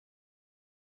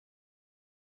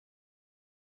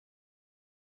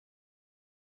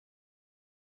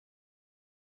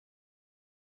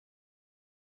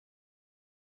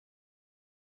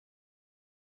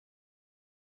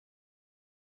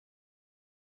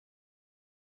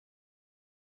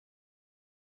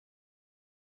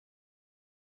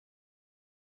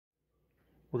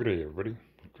Well, good day, everybody.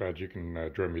 Glad you can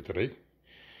join me today.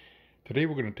 Today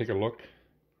we're going to take a look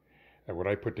at what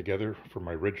I put together for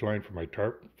my ridgeline for my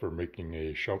tarp for making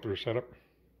a shelter setup.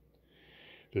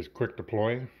 This quick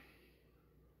deploying.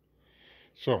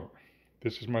 So,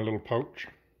 this is my little pouch.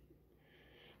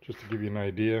 Just to give you an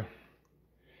idea, it's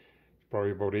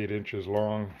probably about 8 inches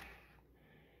long,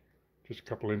 just a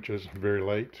couple inches, very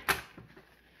light.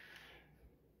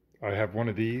 I have one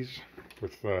of these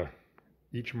with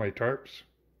each of my tarps.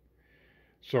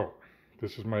 So,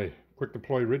 this is my quick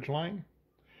deploy ridgeline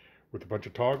with a bunch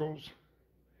of toggles.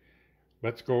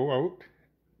 Let's go out,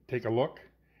 take a look,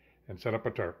 and set up a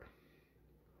tarp.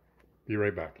 Be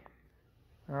right back.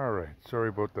 Alright, sorry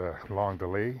about the long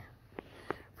delay.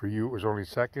 For you it was only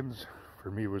seconds. For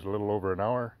me it was a little over an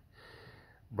hour.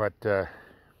 But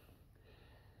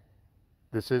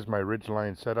this is my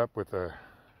ridgeline setup with a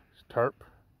tarp.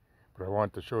 But I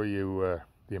want to show you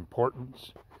the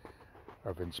importance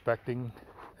of inspecting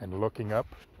and looking up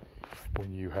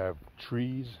when you have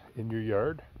trees in your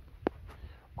yard.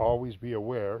 Always be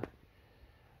aware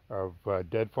of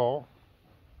deadfall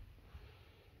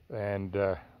and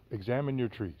examine your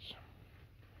trees,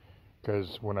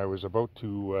 because when I was about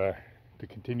to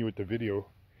continue with the video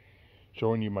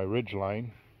showing you my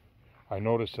ridgeline, I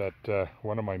noticed that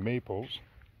one of my maples,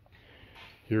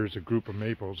 here's a group of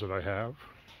maples that I have,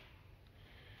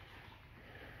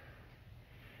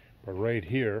 but right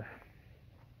here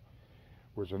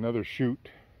was another shoot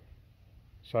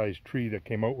size tree that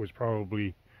came out, was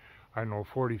probably, I don't know,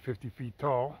 40-50 feet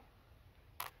tall.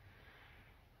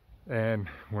 And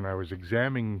when I was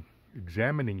examining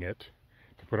it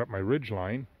to put up my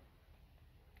ridgeline,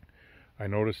 I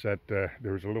noticed that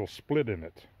there was a little split in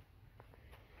it.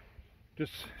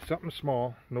 Just something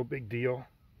small, no big deal,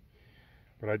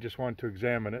 but I just wanted to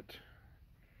examine it.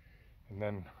 And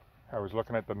then I was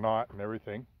looking at the knot and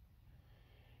everything,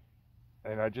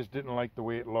 and I just didn't like the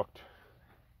way it looked.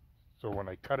 So when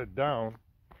I cut it down,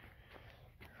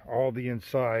 all the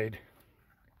inside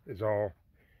is all,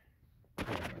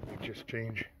 let me just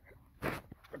change,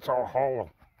 it's all hollow.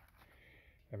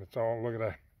 And it's all, look at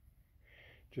that,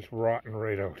 just rotten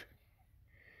right out.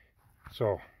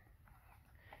 So,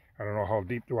 I don't know how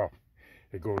deep, well,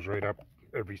 it goes right up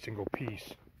every single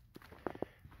piece.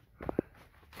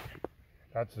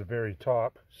 That's the very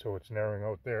top, so it's narrowing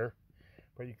out there.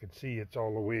 But you can see it's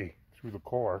all the way through the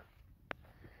core.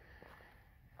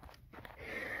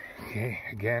 Okay,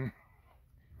 again.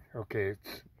 Okay,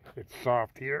 it's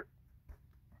soft here,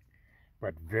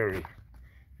 but very,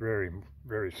 very,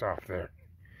 very soft there.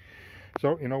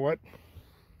 So, you know what?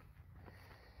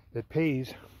 It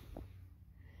pays.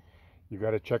 You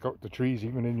got to check out the trees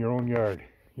even in your own yard.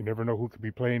 You never know who could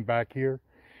be playing back here.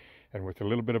 And with a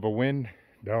little bit of a wind,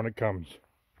 down it comes.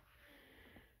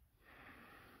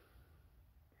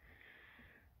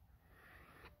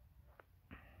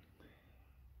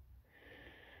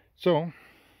 So,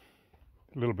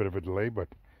 a little bit of a delay, but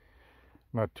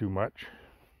not too much.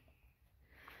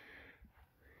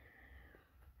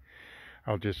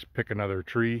 I'll just pick another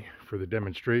tree for the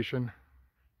demonstration.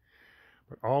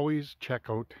 But always check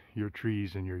out your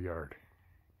trees in your yard.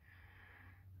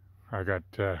 I got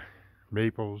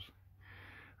maples,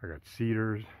 I got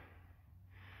cedars,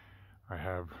 I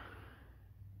have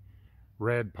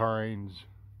red pines.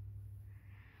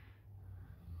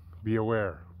 Be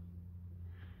aware.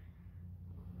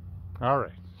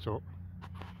 Alright, so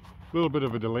a little bit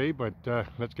of a delay, but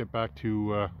let's get back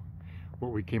to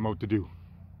what we came out to do.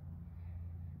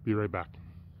 Be right back.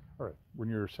 Alright, when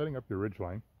you're setting up your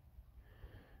ridgeline,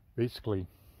 basically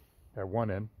at one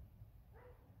end,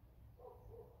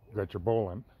 you got your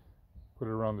bowline, put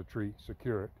it around the tree,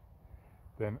 secure it.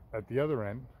 Then at the other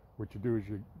end, what you do is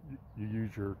you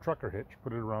use your trucker hitch,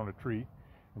 put it around a tree,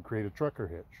 and create a trucker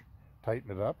hitch.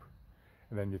 Tighten it up,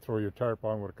 and then you throw your tarp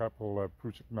on with a couple of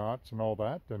prusik knots and all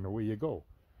that, and away you go.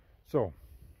 So,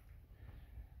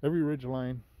 every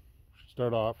ridgeline should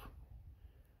start off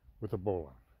with a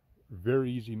bowline. Very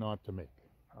easy knot to make.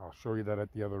 I'll show you that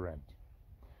at the other end.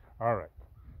 Alright,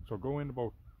 so go in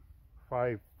about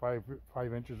 5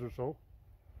 inches or so.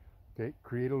 Okay,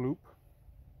 create a loop.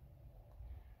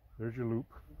 There's your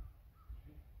loop.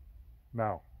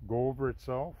 Now, go over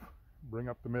itself, bring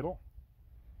up the middle.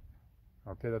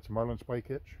 Okay, that's a marlin spike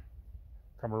hitch.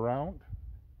 Come around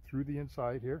through the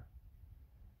inside here,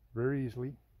 very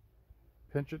easily.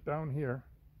 Pinch it down here,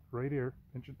 right here,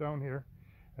 pinch it down here,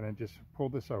 and then just pull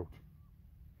this out.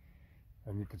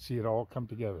 And you can see it all come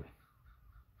together.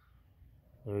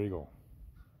 There you go.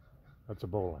 That's a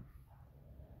bowline.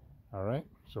 Alright,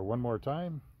 so one more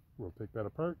time, we'll take that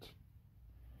apart.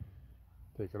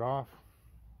 Take it off.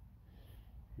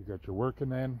 You got your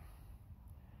working end,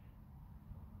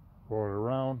 roll it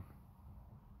around,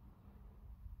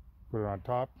 put it on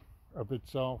top of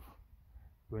itself,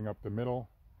 bring up the middle,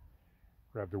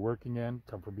 grab the working end,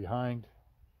 come from behind,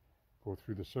 go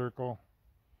through the circle,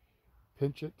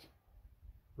 pinch it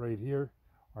right here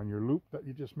on your loop that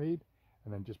you just made,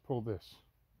 and then just pull this.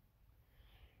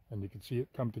 And you can see it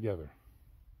come together.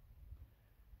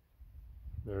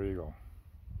 There you go.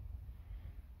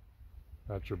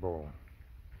 That's your bowline.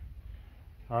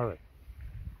 All right.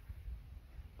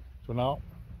 So now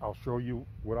I'll show you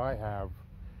what I have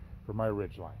for my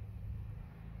ridgeline.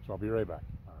 So I'll be right back.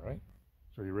 All right.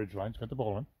 So your ridgeline's got the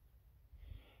bowline.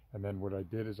 And then what I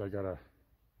did is I got a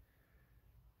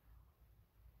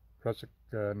press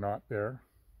knot there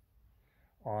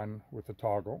on with a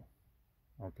toggle.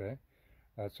 Okay.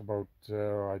 That's about,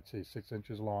 I'd say 6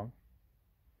 inches long.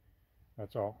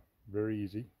 That's all. Very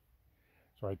easy.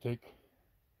 So I take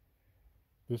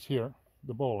this here,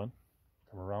 the bowline,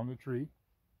 come around the tree.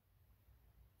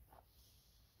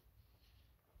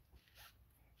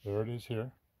 There it is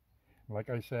here. Like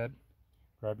I said,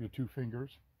 grab your 2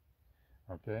 fingers.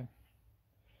 Okay.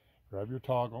 Grab your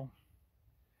toggle.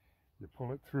 You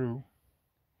pull it through.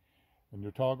 And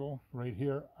your toggle right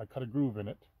here, I cut a groove in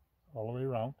it all the way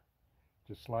around.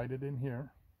 Just slide it in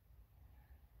here.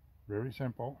 Very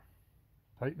simple.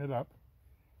 Tighten it up.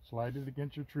 Slide it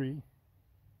against your tree.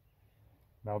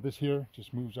 Now this here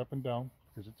just moves up and down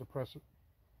because it's a press it.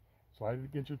 Slide it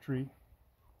against your tree.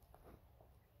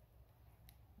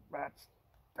 That's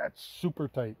super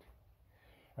tight.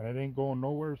 And it ain't going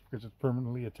nowhere because it's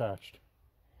permanently attached.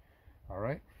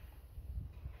 Alright?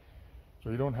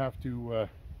 So you don't have to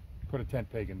put a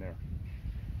tent peg in there.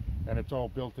 And it's all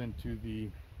built into the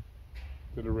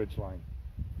ridge line.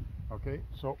 Okay,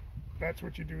 so that's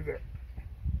what you do there.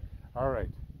 Alright,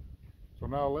 so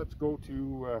now let's go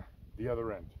to the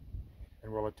other end,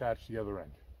 and we'll attach the other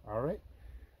end. Alright,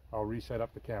 I'll reset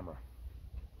up the camera.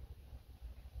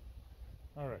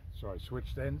 Alright, so I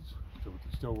switched ends so we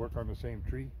can still work on the same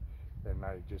tree, and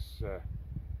I just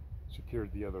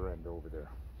secured the other end over there.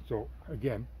 So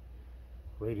again,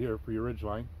 right here for your ridge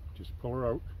line, just pull her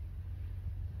out.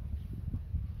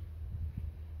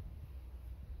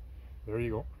 There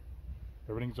you go.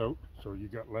 Everything's out. So you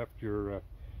got left your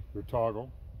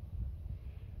toggle,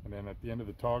 and then at the end of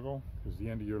the toggle is the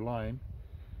end of your line.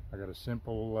 I got a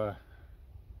simple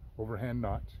overhand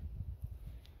knot.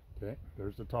 Okay,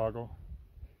 there's the toggle.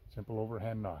 Simple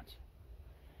overhand knot.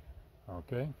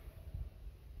 Okay.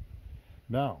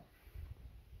 Now,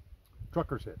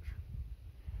 trucker's hitch.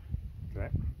 Okay.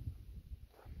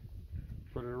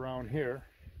 Put it around here,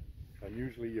 and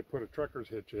usually you put a trucker's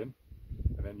hitch in,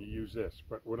 and then you use this.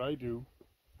 But what I do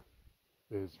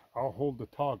is I'll hold the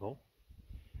toggle,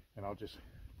 and I'll just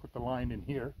put the line in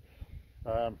here.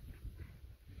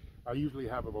 I usually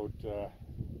have about,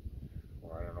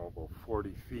 I don't know, about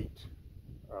 40 feet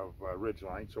of ridge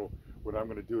line. So what I'm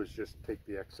going to do is just take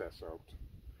the excess out.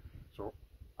 So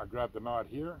I grab the knot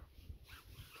here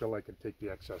till I can take the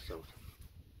excess out.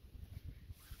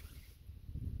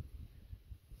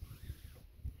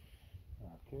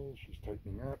 Okay, she's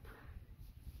tightening up.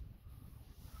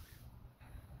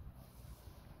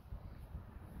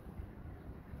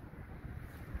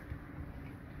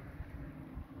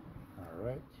 All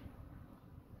right.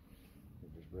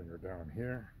 We'll just bring her down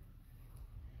here.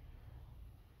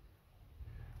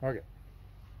 Okay.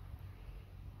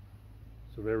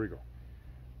 So there we go.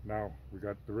 Now we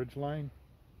got the ridge line,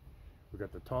 we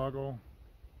got the toggle,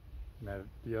 and at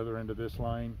the other end of this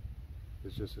line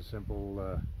is just a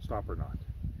simple stopper knot.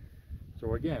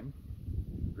 So again,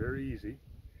 very easy.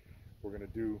 We're going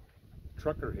to do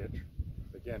trucker hitch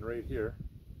again right here.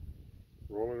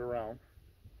 Roll it around.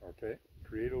 Okay.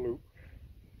 Create a loop.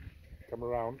 Come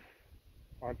around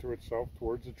onto itself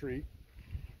towards the tree.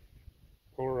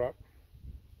 Pull her up.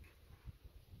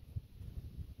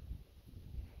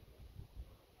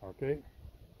 Okay.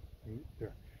 And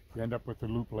there. You end up with a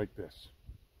loop like this.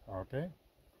 Okay.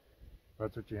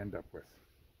 That's what you end up with.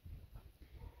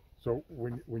 So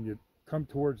when you come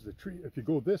towards the tree, if you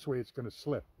go this way, it's going to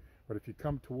slip. But if you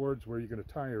come towards where you're going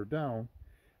to tie her down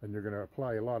and you're going to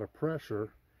apply a lot of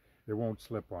pressure, it won't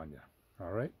slip on you.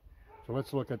 All right. So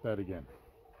let's look at that again.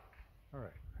 All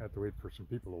right. I have to wait for some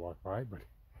people to walk by, but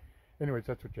anyways,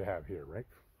 that's what you have here, right?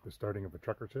 The starting of a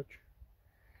trucker's hitch.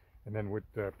 And then what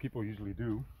people usually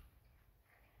do,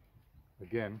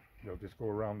 again, they'll just go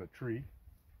around the tree.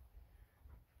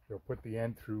 They'll put the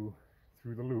end through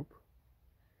the loop.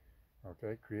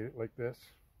 Okay, create it like this,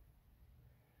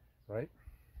 right?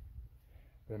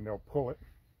 Then they'll pull it,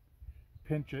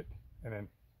 pinch it, and then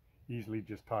easily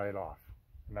just tie it off.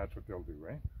 and that's what they'll do,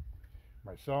 right?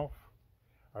 Myself,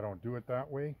 I don't do it that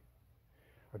way.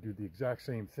 I do the exact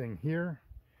same thing here,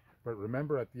 but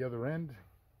remember at the other end,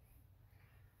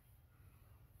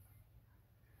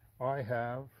 I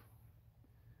have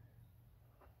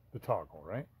the toggle,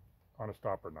 right, on a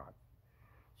stopper knot.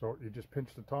 So you just pinch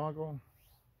the toggle,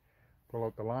 pull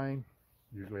out the line.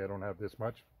 Usually I don't have this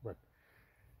much, but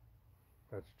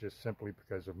that's just simply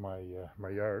because of my my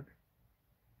yard.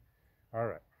 All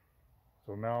right,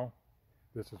 so now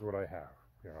this is what I have.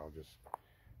 Here,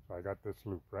 so I got this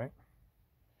loop, right?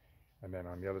 And then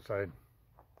on the other side,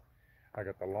 I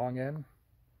got the long end.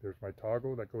 There's my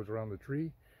toggle that goes around the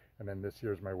tree. And then this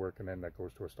here's my working end that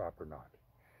goes to a stopper knot.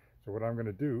 So what I'm going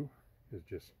to do is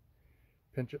just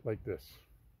pinch it like this.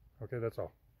 Okay, that's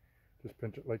all. Just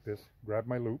pinch it like this. Grab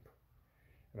my loop.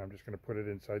 And I'm just going to put it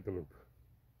inside the loop.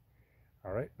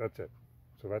 All right, that's it.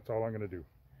 So that's all I'm going to do.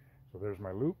 So there's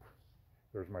my loop.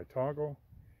 There's my toggle.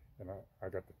 And I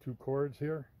got the 2 cords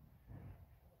here.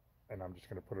 And I'm just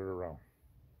going to put it around.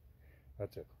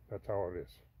 That's it. That's how it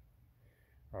is.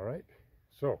 All right.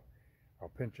 So I'll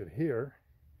pinch it here.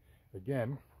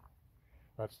 Again,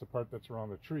 that's the part that's around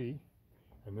the tree.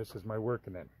 And this is my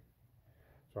working end.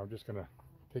 So I'm just going to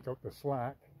take out the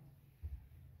slack.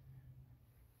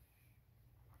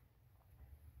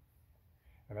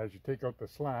 And as you take out the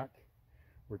slack,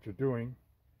 what you're doing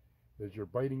is you're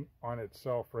biting on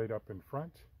itself right up in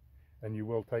front. And you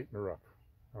will tighten her up.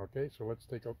 Okay, so let's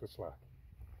take out the slack.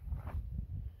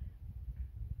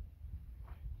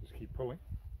 Just keep pulling.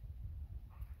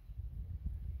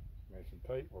 Nice and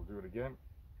tight. We'll do it again.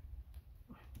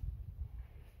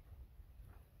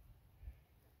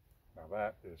 Now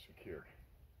that is secured.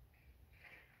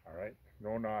 All right,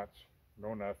 no knots,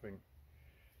 no nothing.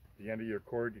 At the end of your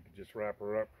cord, you can just wrap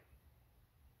her up.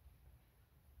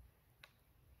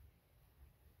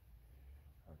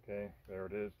 Okay, there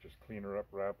it is. Just clean her up,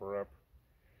 wrap her up.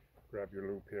 Grab your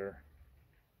loop here.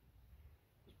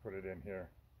 Just put it in here.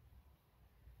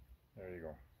 There you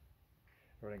go.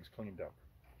 Everything's cleaned up.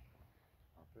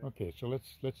 Okay, so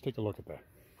let's take a look at that.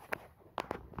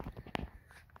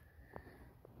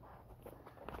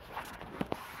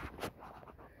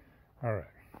 All right.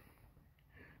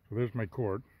 So there's my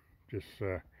cord. Just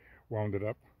wound it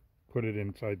up, put it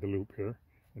inside the loop here,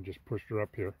 and just pushed her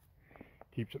up here.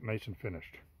 Keeps it nice and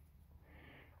finished.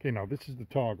 Okay, now this is the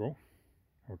toggle.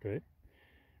 Okay,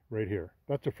 right here.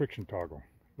 That's a friction toggle.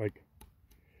 Like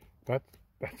that's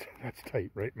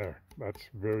tight right there. That's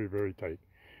very, very tight.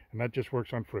 And that just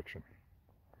works on friction.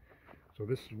 So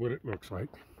this is what it looks like.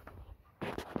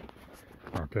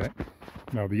 Okay.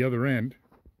 Now the other end,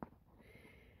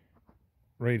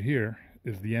 right here,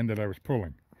 is the end that I was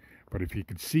pulling. But if you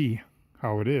could see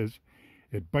how it is,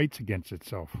 it bites against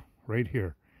itself right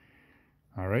here.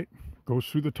 All right. Goes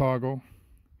through the toggle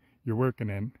you're working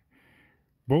in.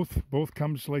 Both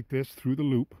comes like this through the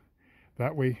loop.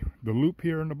 That way the loop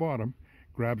here in the bottom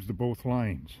grabs the both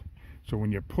lines. So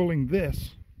when you're pulling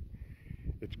this,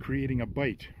 it's creating a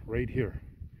bite right here.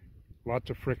 Lots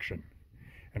of friction.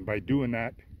 And by doing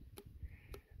that,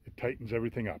 it tightens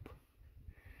everything up.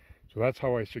 So that's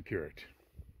how I secure it.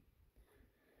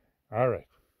 All right.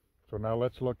 So now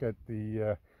let's look at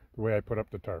the way I put up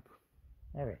the tarp.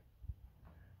 All right.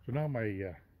 So now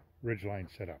my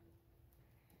ridgeline's set up.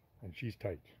 And she's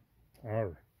tight. All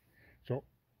right. So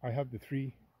I have the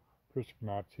 3 pristic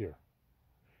knots here.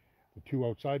 The 2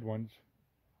 outside ones,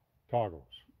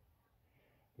 toggles.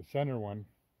 The center one,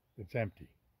 it's empty.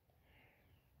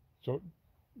 So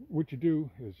what you do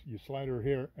is you slide her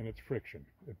here and it's friction.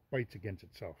 It bites against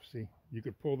itself. See, you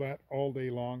could pull that all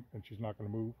day long and she's not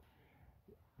going to move,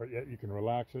 but yet you can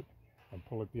relax it and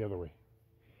pull it the other way.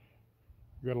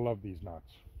 You gotta love these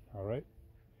knots. All right,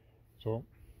 so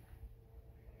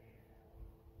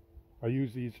I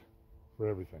use these for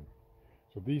everything.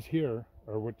 So these here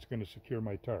are what's going to secure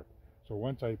my tarp. So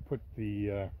once I put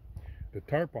the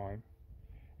tarp on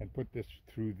and put this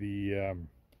through the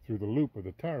loop of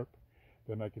the tarp,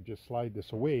 then I can just slide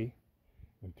this away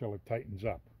until it tightens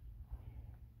up.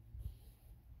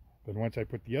 Then once I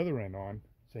put the other end on,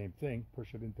 same thing,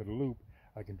 push it into the loop,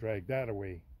 I can drag that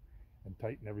away and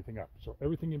tighten everything up. So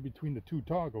everything in between the 2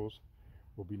 toggles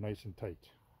will be nice and tight.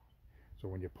 So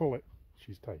when you pull it,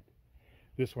 she's tight.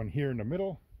 This one here in the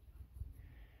middle,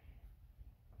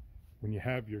 when you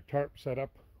have your tarp set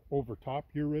up over top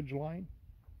your ridge line,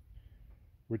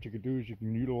 what you can do is you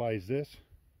can utilize this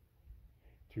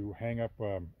to hang up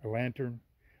a lantern,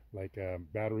 like a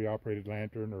battery operated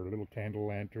lantern or a little candle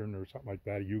lantern or something like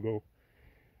that, a Yugo.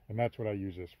 And that's what I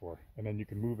use this for. And then you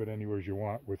can move it anywhere you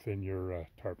want within your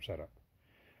tarp setup.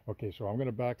 Okay, so I'm going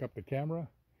to back up the camera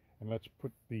and let's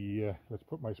put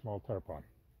my small tarp on.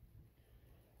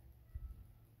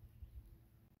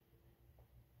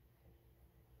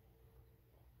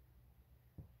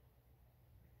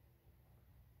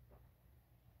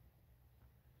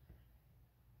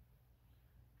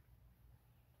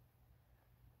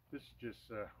 This is just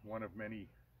one of many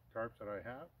tarps that I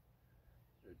have.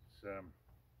 It's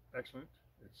excellent.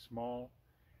 It's small.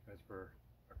 It's for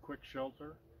a quick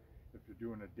shelter. If you're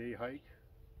doing a day hike,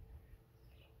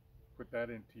 put that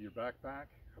into your backpack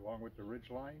along with the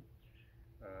Ridgeline.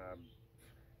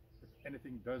 If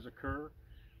anything does occur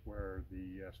where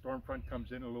the storm front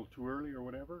comes in a little too early or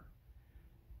whatever,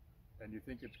 and you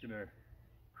think it's going to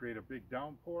create a big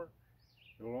downpour,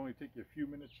 it'll only take you a few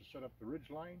minutes to set up the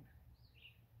Ridgeline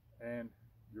and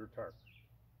your tarp.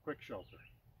 Quick shelter.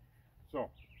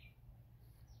 So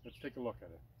let's take a look at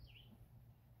it.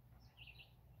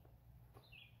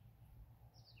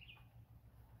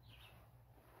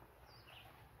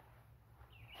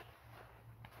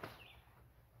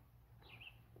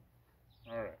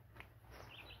 All right.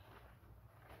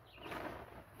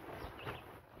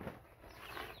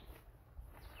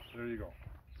 There you go.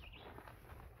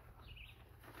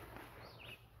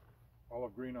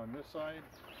 Olive green on this side,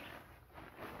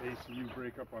 ACU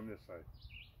break up on this side.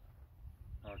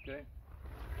 Okay?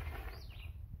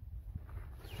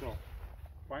 So,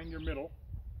 find your middle.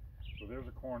 So there's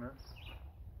a corner,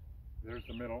 there's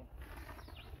the middle,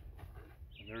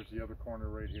 and there's the other corner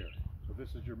right here. So this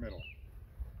is your middle.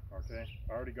 Okay?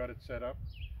 I already got it set up.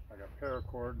 I got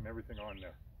paracord and everything on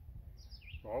there.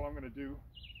 So all I'm going to do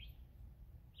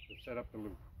is set up the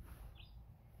loop.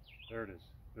 There it is.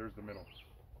 There's the middle.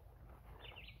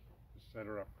 Just set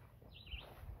her up.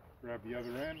 Grab the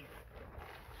other end.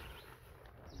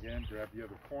 Again, grab the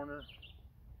other corner.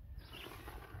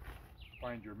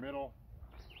 Find your middle.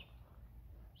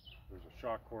 There's a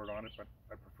shock cord on it, but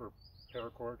I prefer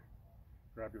paracord.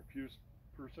 Grab your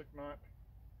Prusik knot.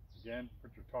 Again,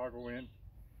 put your toggle in,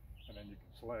 and then you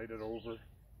can slide it over,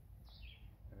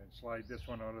 and then slide this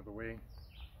one out of the way.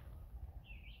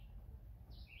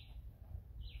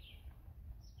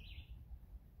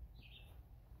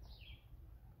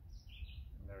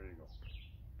 And there you go.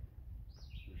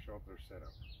 Your shelter set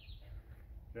up.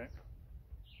 Okay?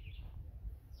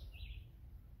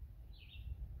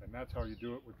 And that's how you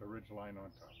do it with the Ridgeline on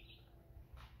top.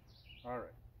 All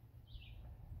right.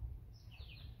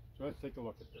 So let's take a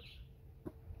look at this.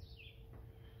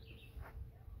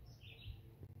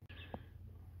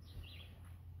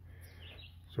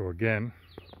 So again,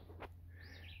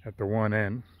 at the one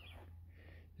end,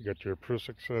 you got your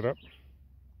Prusik set up.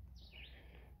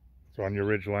 It's on your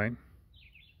Ridgeline.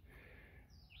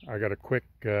 I got a quick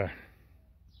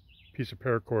piece of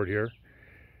paracord here.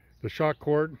 The shock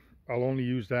cord, I'll only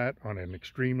use that on an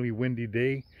extremely windy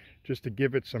day just to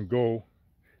give it some go,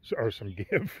 or some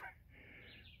give.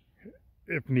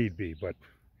 If need be, but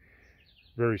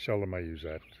very seldom I use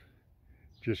that.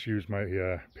 Just use my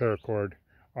paracord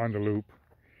on the loop,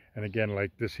 and again,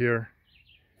 like this here,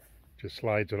 just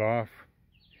slides it off,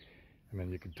 and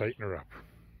then you can tighten her up,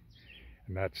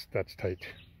 and that's tight.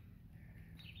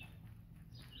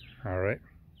 All right,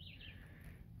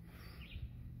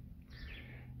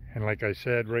 and like I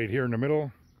said, right here in the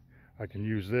middle, I can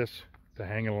use this to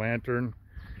hang a lantern.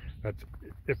 That's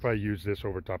if I use this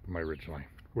over top of my Ridgeline,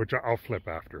 which I'll flip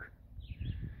after.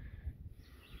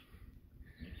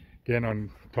 Again,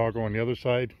 on toggle on the other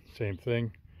side, same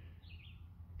thing.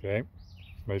 Okay,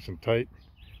 nice and tight.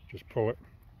 Just pull it.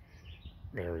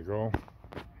 There we go.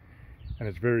 And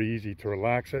it's very easy to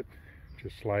relax it.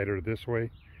 Just slide her this way.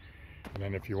 And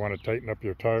then if you want to tighten up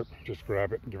your tarp, just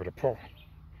grab it and give it a pull.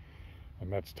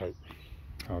 And that's tight.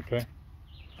 Okay.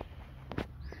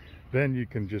 Then you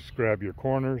can just grab your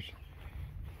corners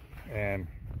and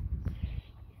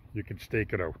you can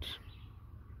stake it out.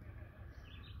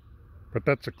 But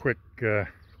that's a quick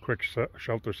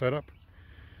shelter setup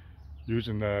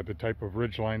using the type of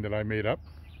Ridgeline that I made up.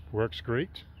 Works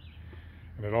great,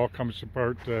 and it all comes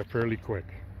apart fairly quick.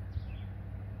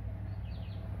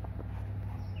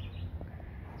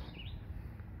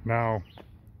 Now,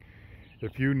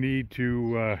 if you need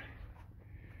to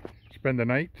spend the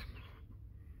night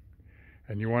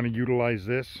and you want to utilize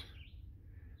this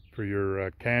for your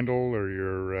candle or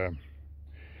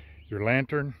your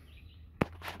lantern,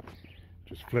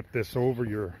 just flip this over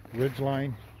your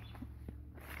Ridgeline.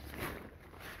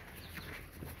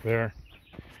 There.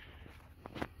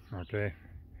 Okay.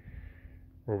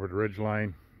 Over the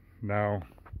Ridgeline. Now,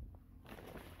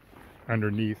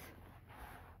 underneath,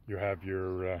 you have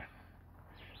your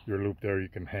loop there. You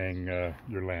can hang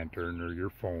your lantern or your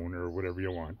phone or whatever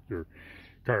you want, your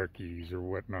car keys or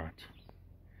whatnot.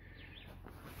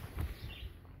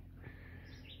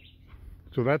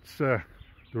 So that's the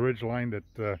ridge line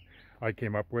that I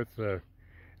came up with.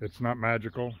 It's not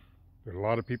magical. There's a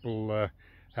lot of people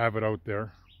have it out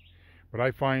there, but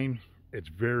I find it's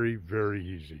very, very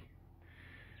easy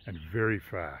and very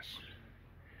fast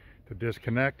to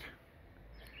disconnect.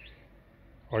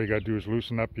 All you got to do is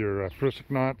loosen up your fristic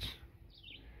knots.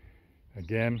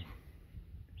 Again,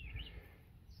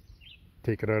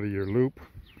 take it out of your loop.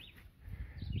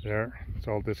 There, it's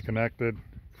all disconnected.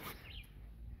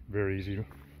 Very easy.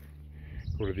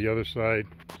 Go to the other side.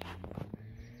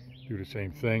 Do the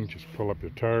same thing. Just pull up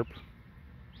your tarp.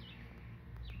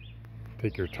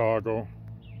 Take your toggle.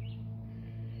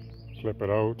 Flip it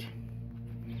out.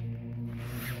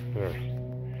 There.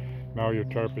 Now your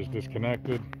tarp is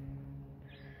disconnected.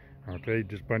 Okay,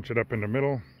 just bunch it up in the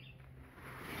middle.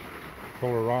 Pull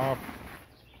her off.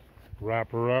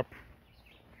 Wrap her up.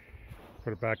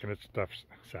 Put it back in its stuff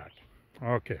sack.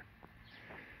 Okay.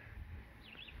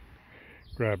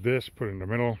 Grab this, put it in the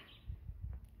middle.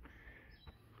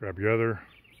 Grab your other,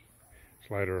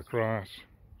 slide her across.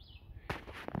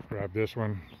 Grab this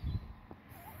one,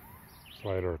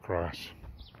 slide her across.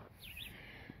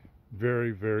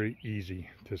 Very, very easy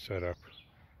to set up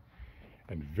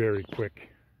and very quick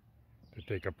to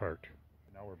take apart.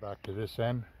 Now we're back to this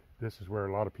end. This is where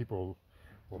a lot of people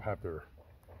will have their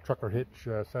trucker hitch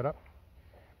set up.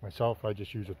 Myself, I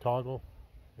just use a toggle.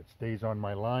 It stays on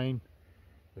my line.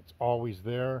 It's always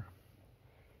there,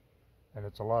 and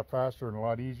it's a lot faster and a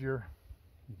lot easier.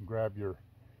 You can grab your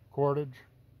cordage,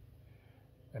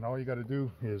 and all you got to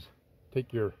do is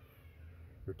take your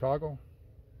toggle,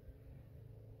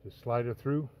 just slide it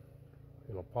through,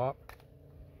 it'll pop,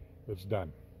 it's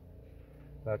done.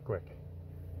 That quick.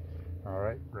 All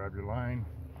right, grab your line.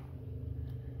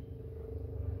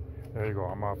 There you go,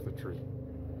 I'm off the tree.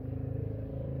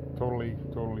 Totally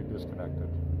disconnected.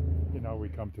 Now we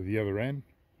come to the other end.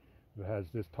 It has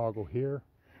this toggle here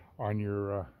on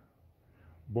your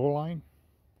bow line.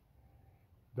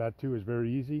 That too is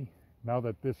very easy. Now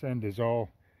that this end is all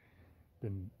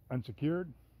been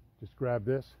unsecured, just grab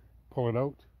this, pull it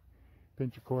out,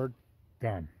 pinch a cord,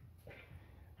 done.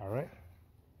 All right,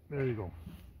 there you go.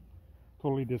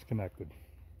 Totally disconnected.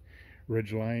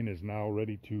 Ridge line is now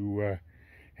ready to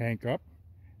hank up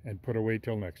and put away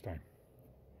till next time.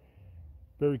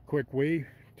 Very quick way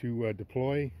to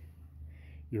deploy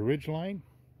your ridge line.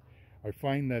 I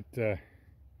find that the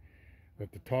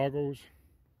toggles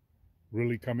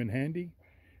really come in handy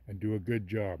and do a good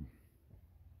job.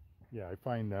 Yeah, I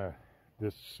find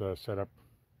this setup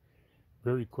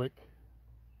very quick,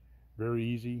 very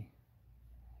easy.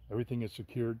 Everything is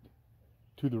secured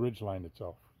to the ridge line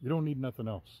itself. You don't need nothing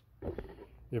else.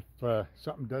 If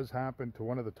something does happen to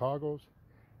one of the toggles,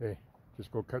 hey,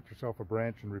 just go cut yourself a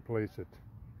branch and replace it,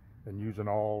 and use an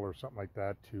awl or something like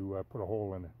that to put a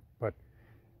hole in it. But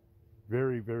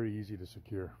very, very easy to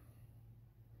secure.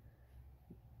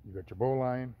 You got your bow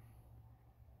line,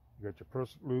 you got your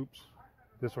purse loops.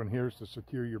 This one here is to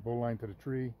secure your bow line to the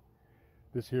tree.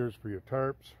 This here is for your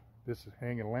tarps. This is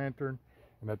hanging lantern,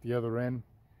 and at the other end,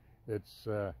 it's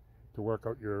to work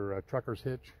out your trucker's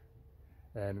hitch.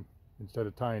 And instead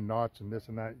of tying knots and this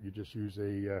and that, you just use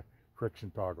a friction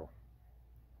toggle.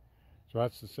 So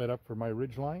that's the setup for my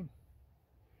ridge line.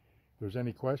 If there's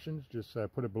any questions, just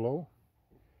put it below.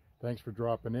 Thanks for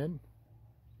dropping in.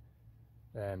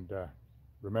 And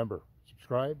remember,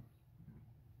 subscribe,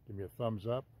 give me a thumbs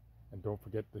up, and don't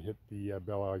forget to hit the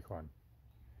bell icon.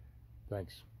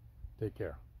 Thanks. Take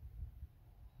care.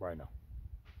 Bye now.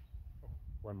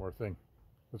 One more thing.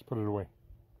 Let's put it away.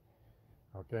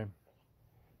 Okay?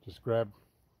 Just grab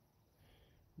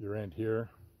your end here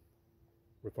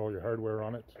with all your hardware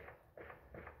on it.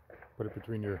 Put it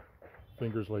between your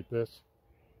fingers like this,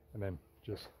 and then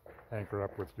just anchor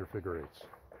up with your figure eights.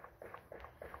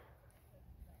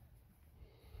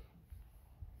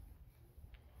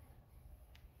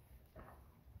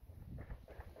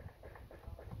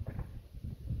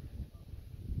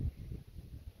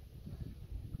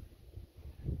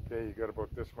 Okay, you got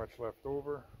about this much left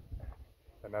over,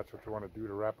 and that's what you want to do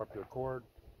to wrap up your cord.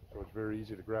 So it's very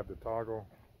easy to grab the toggle.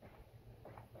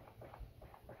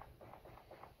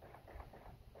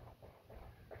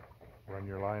 Run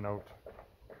your line out,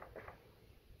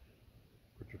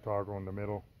 put your toggle in the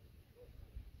middle,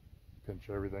 pinch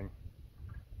everything,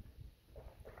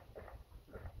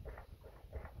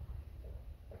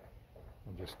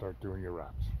 and just start doing your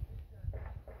wraps.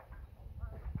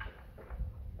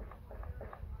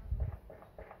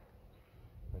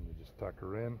 Then you just tuck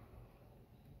her in,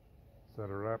 set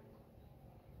her up,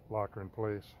 lock her in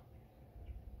place.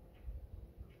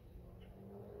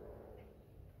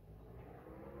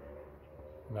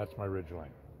 And that's my ridge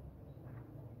line.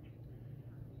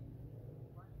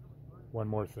 one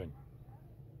more thing.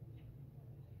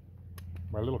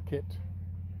 My little kit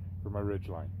for my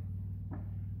ridgeline.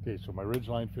 Okay, so my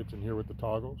ridgeline fits in here with the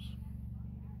toggles.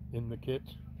 In the kit,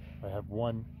 I have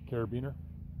one carabiner.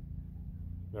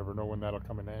 Never know when that'll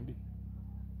come in handy.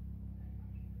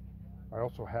 I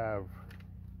also have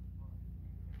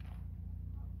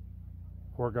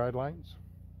 4 guidelines.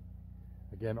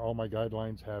 Again, all my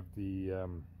guidelines have the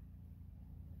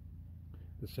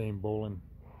same bowline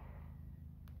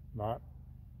knot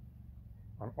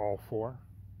on all 4,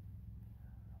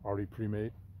 already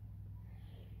pre-made.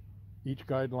 Each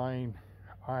guideline,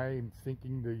 I'm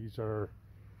thinking these are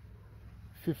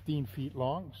 15 feet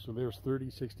long, so there's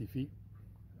 60 feet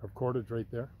of cordage right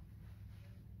there.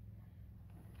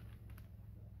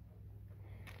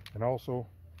 And also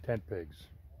tent pegs.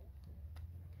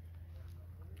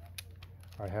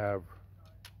 I have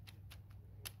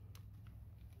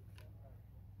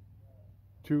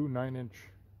 2 9-inch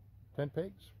tent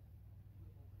pegs,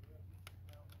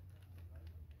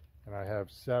 and I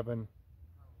have 7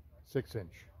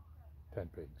 6-inch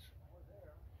tent pegs.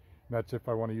 And that's if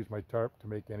I want to use my tarp to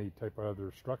make any type of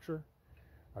other structure.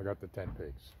 I got the tent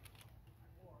pegs.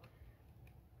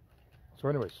 So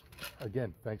anyways,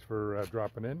 again, thanks for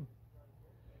dropping in,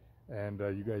 and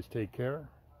you guys take care.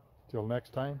 Till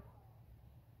next time,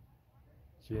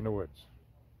 see you in the woods.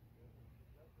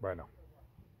 Bye now.